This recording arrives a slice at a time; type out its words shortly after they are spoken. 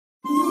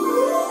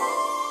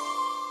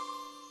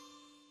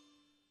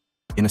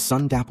In a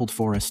sun-dappled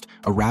forest,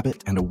 a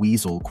rabbit and a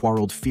weasel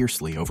quarreled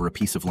fiercely over a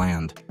piece of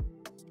land.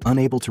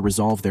 Unable to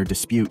resolve their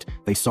dispute,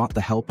 they sought the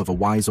help of a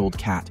wise old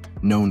cat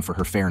known for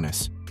her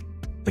fairness.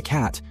 The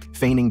cat,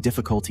 feigning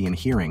difficulty in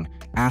hearing,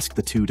 asked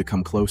the two to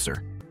come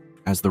closer.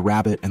 As the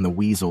rabbit and the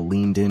weasel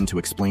leaned in to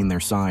explain their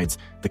sides,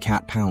 the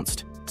cat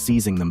pounced,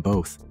 seizing them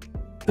both.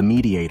 The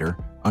mediator,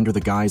 under the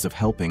guise of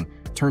helping,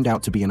 turned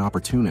out to be an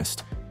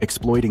opportunist,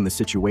 exploiting the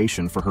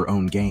situation for her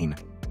own gain.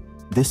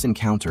 This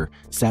encounter,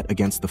 set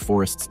against the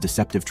forest's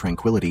deceptive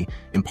tranquility,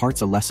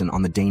 imparts a lesson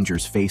on the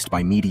dangers faced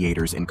by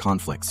mediators in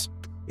conflicts.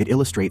 It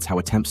illustrates how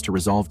attempts to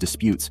resolve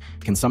disputes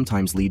can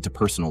sometimes lead to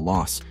personal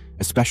loss,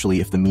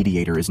 especially if the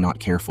mediator is not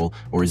careful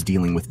or is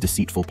dealing with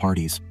deceitful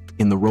parties.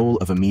 In the role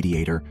of a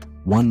mediator,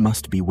 one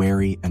must be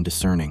wary and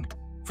discerning,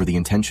 for the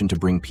intention to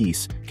bring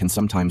peace can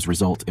sometimes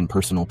result in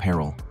personal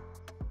peril.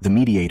 The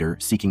mediator,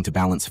 seeking to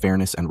balance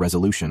fairness and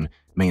resolution,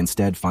 may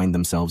instead find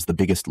themselves the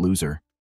biggest loser.